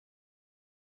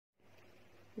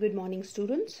Good morning,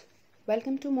 students.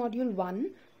 Welcome to Module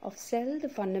 1 of Cell, the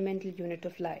Fundamental Unit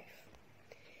of Life.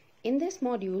 In this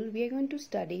module, we are going to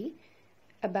study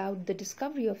about the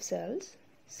discovery of cells,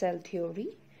 cell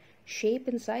theory, shape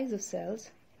and size of cells,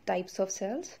 types of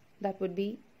cells, that would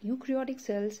be eukaryotic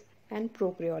cells and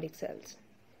prokaryotic cells.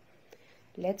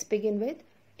 Let's begin with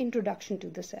introduction to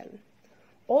the cell.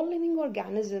 All living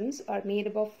organisms are made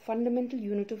up of a fundamental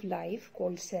unit of life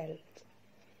called cells.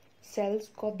 Cells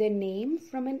got their name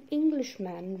from an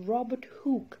Englishman, Robert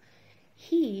Hooke.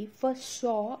 He first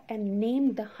saw and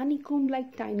named the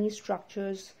honeycomb-like tiny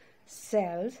structures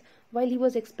cells while he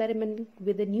was experimenting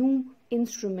with a new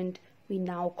instrument we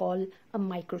now call a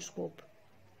microscope.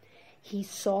 He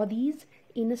saw these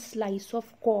in a slice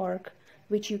of cork,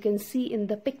 which you can see in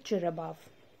the picture above.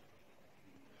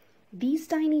 These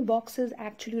tiny boxes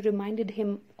actually reminded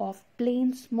him of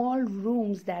plain small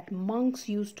rooms that monks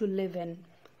used to live in,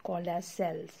 called as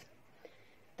cells.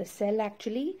 The cell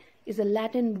actually is a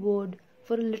Latin word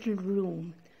for a little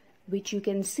room, which you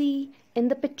can see in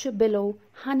the picture below,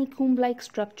 honeycomb-like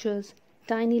structures,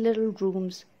 tiny little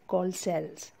rooms called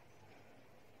cells.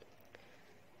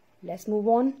 Let's move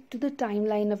on to the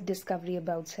timeline of discovery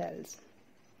about cells.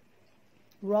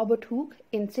 Robert Hooke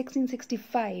in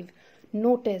 1665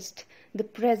 noticed the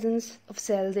presence of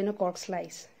cells in a cork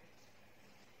slice.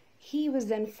 He was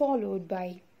then followed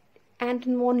by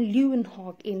Anton von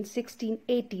Leeuwenhoek in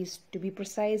 1680s, to be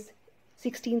precise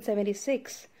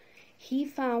 1676. He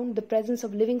found the presence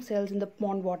of living cells in the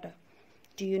pond water.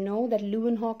 Do you know that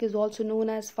Leeuwenhoek is also known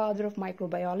as father of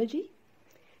microbiology?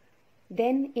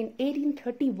 Then in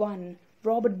 1831,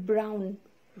 Robert Brown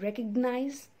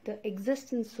recognized the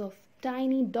existence of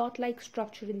tiny dot-like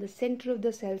structure in the center of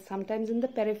the cell, sometimes in the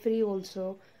periphery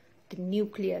also, the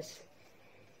nucleus.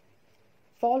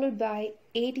 Followed by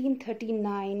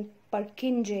 1839,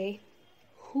 Purkinje,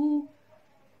 who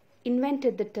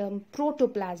invented the term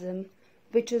protoplasm,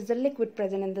 which is the liquid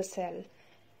present in the cell.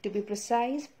 To be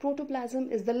precise, protoplasm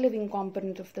is the living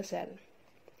component of the cell.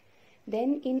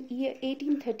 Then in year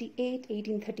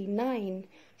 1838-1839,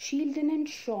 Sheldon and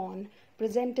Shawn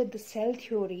presented the cell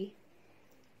theory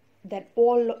that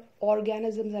all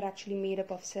organisms are actually made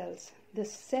up of cells. The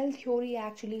cell theory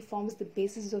actually forms the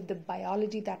basis of the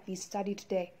biology that we study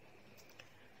today.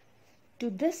 To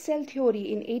this cell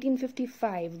theory in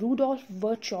 1855, Rudolf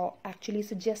Virchow actually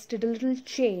suggested a little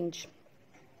change.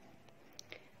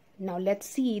 Now let's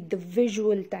see the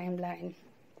visual timeline.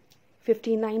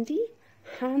 1590,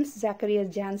 Hans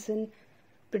Zacharias Janssen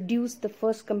produced the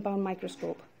first compound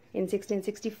microscope. In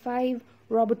 1665,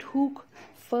 Robert Hooke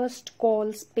first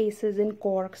called spaces in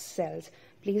cork cells.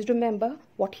 Please remember,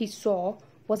 what he saw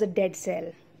was a dead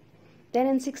cell. Then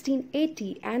in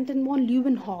 1680, Anton von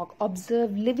Leeuwenhoek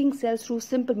observed living cells through a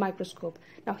simple microscope.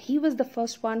 Now he was the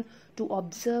first one to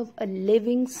observe a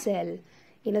living cell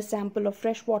in a sample of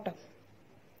fresh water.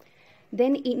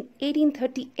 Then in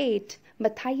 1838,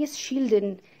 Matthias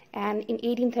Sheldon and in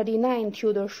 1839,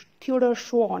 Theodor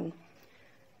Schwann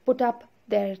put up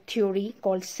their theory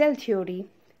called cell theory.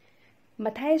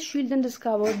 Matthias Sheldon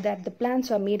discovered that the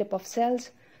plants are made up of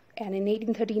cells, and in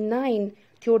 1839,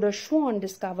 Theodor Schwann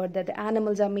discovered that the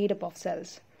animals are made up of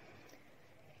cells.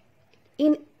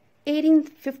 In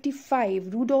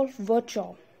 1855, Rudolf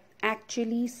Virchow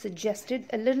actually suggested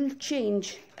a little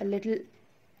change, a little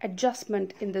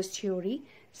adjustment in this theory,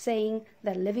 saying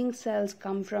that living cells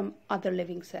come from other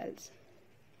living cells.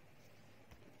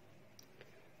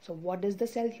 So what does the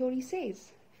cell theory say?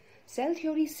 Cell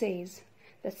theory says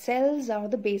that cells are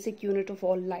the basic unit of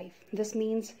all life. This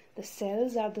means the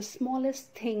cells are the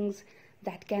smallest things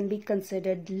that can be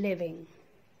considered living.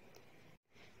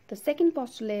 The second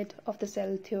postulate of the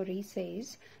cell theory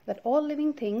says that all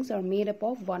living things are made up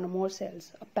of one or more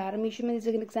cells. A paramecium is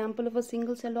an example of a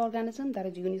single-celled organism, that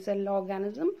is unicellular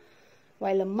organism,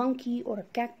 while a monkey or a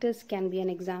cactus can be an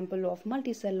example of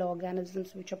multicellular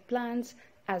organisms, which are plants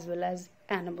as well as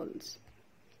animals.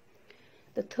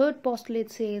 The third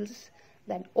postulate says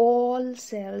that all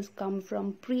cells come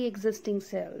from pre-existing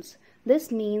cells.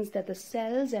 This means that the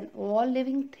cells and all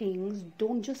living things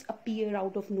don't just appear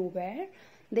out of nowhere.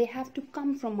 They have to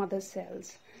come from other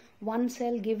cells. One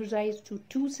cell gives rise to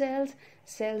two cells.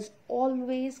 Cells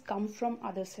always come from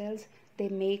other cells. They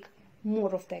make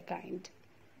more of their kind.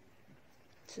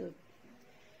 So,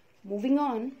 moving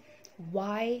on,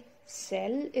 why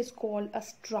cell is called a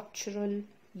structural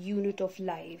unit of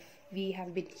life. We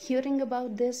have been hearing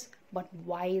about this, but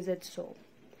why is it so?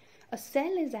 A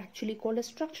cell is actually called a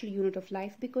structural unit of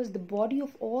life because the body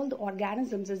of all the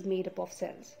organisms is made up of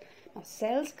cells. Now,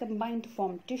 cells combine to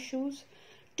form tissues.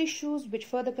 tissues which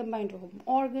further combine to form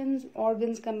organs,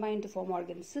 organs combine to form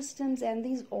organ systems, and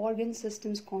these organ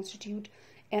systems constitute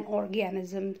an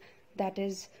organism, that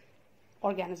is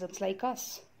organisms like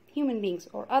us, human beings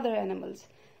or other animals.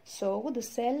 So the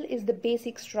cell is the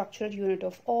basic structural unit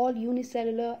of all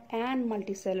unicellular and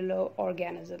multicellular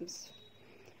organisms.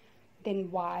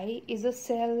 Then why is a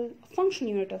cell a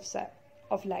functional unit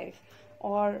of life?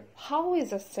 Or how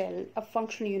is a cell a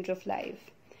functional unit of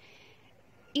life?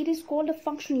 It is called a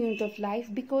functional unit of life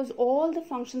because all the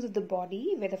functions of the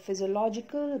body, whether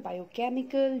physiological,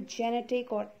 biochemical,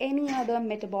 genetic, or any other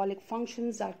metabolic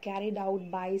functions, are carried out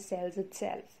by cells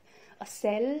itself. A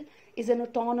cell is an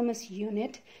autonomous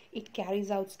unit. It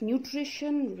carries out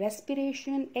nutrition,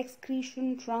 respiration,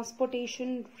 excretion,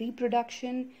 transportation,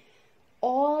 reproduction,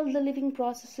 all the living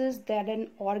processes that an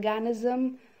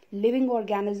organism, living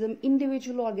organism,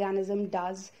 individual organism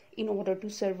does in order to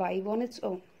survive on its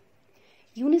own.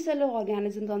 Unicellular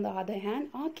organisms, on the other hand,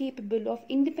 are capable of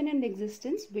independent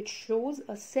existence, which shows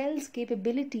a cell's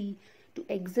capability to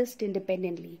exist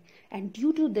independently. And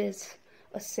due to this,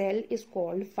 a cell is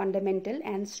called fundamental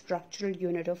and structural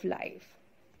unit of life.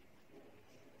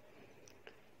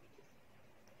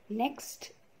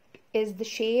 Next is the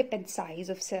shape and size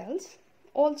of cells,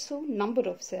 also number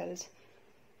of cells.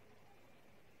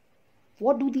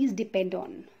 What do these depend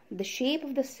on? The shape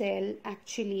of the cell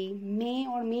actually may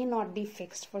or may not be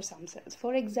fixed for some cells.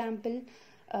 For example,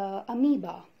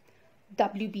 amoeba,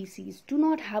 WBCs, do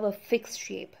not have a fixed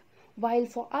shape. While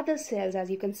for other cells, as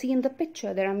you can see in the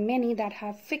picture, there are many that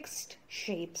have fixed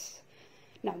shapes.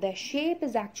 Now, their shape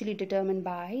is actually determined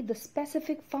by the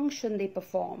specific function they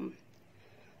perform.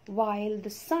 While the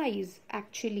size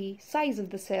of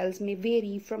the cells may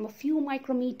vary from a few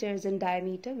micrometers in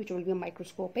diameter, which will be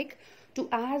microscopic, to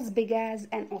as big as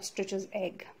an ostrich's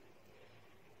egg.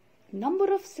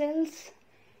 Number of cells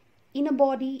in a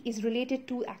body is related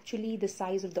to actually the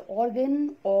size of the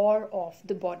organ or of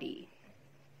the body.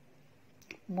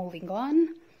 Moving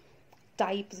on,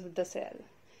 types of the cell.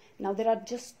 Now there are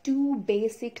just two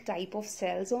basic types of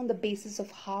cells on the basis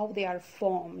of how they are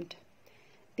formed.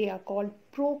 They are called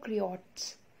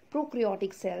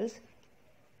prokaryotic cells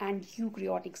and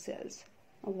eukaryotic cells.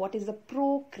 Now, what is a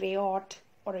prokaryote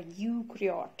or a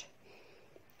eukaryote?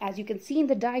 As you can see in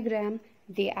the diagram,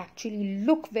 they actually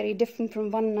look very different from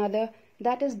one another.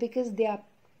 That is because they are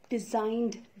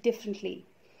designed differently.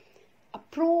 A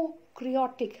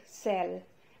prokaryotic cell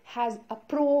has a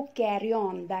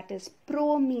prokaryon, that is,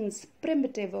 pro means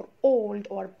primitive or old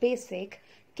or basic,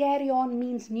 karyon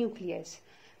means nucleus.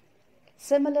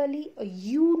 Similarly, a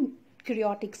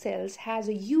eukaryotic cells has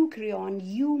a eukaryon,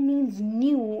 U means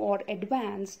new or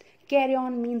advanced,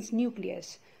 karyon means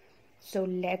nucleus. So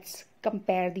let's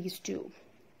compare these two.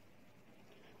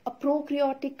 A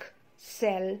prokaryotic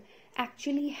cell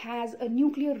actually has a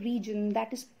nuclear region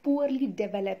that is poorly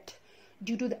developed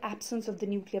due to the absence of the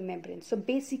nuclear membrane. So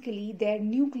basically, their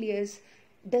nucleus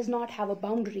does not have a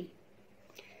boundary.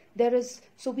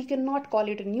 So we cannot call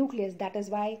it a nucleus. That is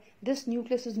why this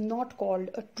nucleus is not called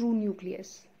a true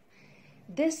nucleus.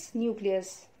 This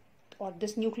nucleus or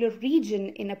this nuclear region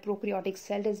in a prokaryotic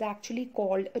cell is actually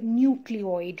called a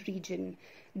nucleoid region.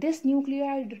 This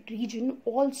nucleoid region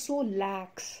also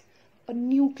lacks a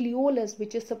nucleolus,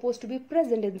 which is supposed to be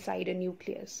present inside a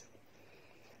nucleus.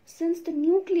 Since the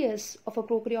nucleus of a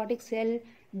prokaryotic cell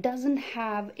doesn't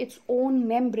have its own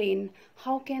membrane,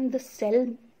 how can the cell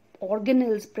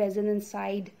organelles present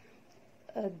inside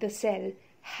the cell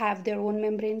have their own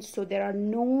membranes? So there are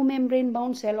no membrane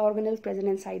bound cell organelles present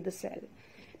inside the cell.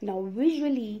 Now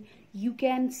visually you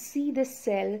can see this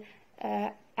cell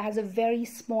as a very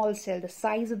small cell. The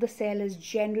size of the cell is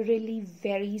generally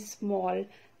very small,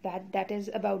 that is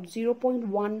about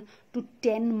 0.1 to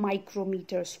 10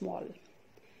 micrometers small.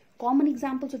 Common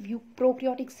examples of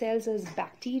prokaryotic cells is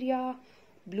bacteria,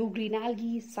 blue-green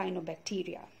algae,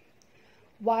 cyanobacteria.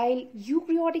 While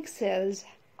eukaryotic cells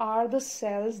are the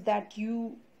cells that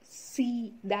you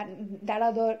see that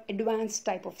are the advanced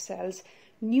type of cells,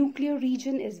 nuclear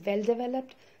region is well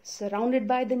developed, surrounded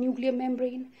by the nuclear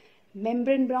membrane.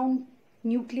 Membrane bound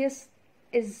nucleus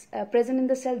is present in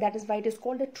the cell. That is why it is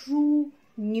called a true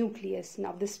nucleus.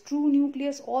 Now this true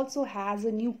nucleus also has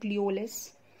a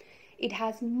nucleolus. It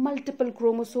has multiple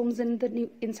chromosomes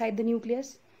inside the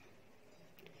nucleus.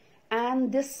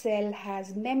 And this cell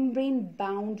has membrane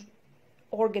bound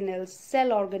organelles, cell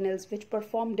organelles, which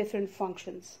perform different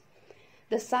functions.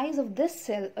 The size of this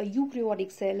cell, a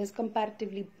eukaryotic cell, is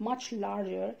comparatively much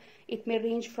larger. It may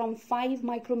range from 5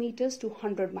 micrometers to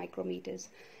 100 micrometers.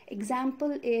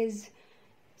 Example is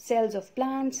cells of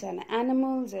plants and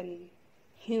animals and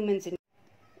humans.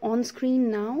 On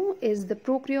screen now is the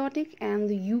prokaryotic and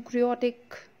the eukaryotic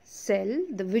cell,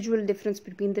 the visual difference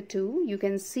between the two. You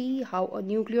can see how a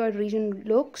nucleoid region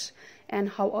looks and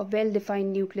how a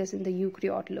well-defined nucleus in the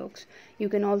eukaryote looks. You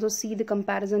can also see the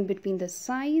comparison between the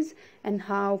size and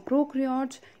how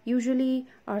prokaryotes usually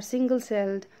are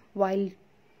single-celled while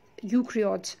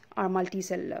eukaryotes are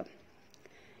multicellular.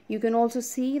 You can also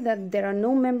see that there are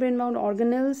no membrane-bound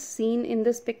organelles seen in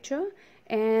this picture,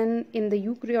 and in the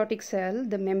eukaryotic cell,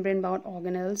 the membrane-bound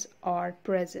organelles are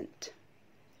present.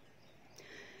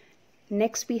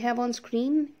 Next we have on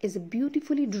screen is a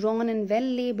beautifully drawn and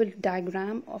well-labeled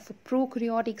diagram of a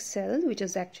prokaryotic cell, which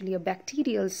is actually a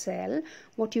bacterial cell.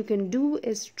 What you can do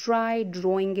is try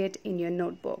drawing it in your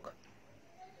notebook.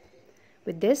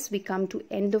 With this, we come to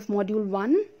end of module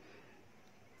 1.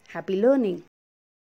 Happy learning!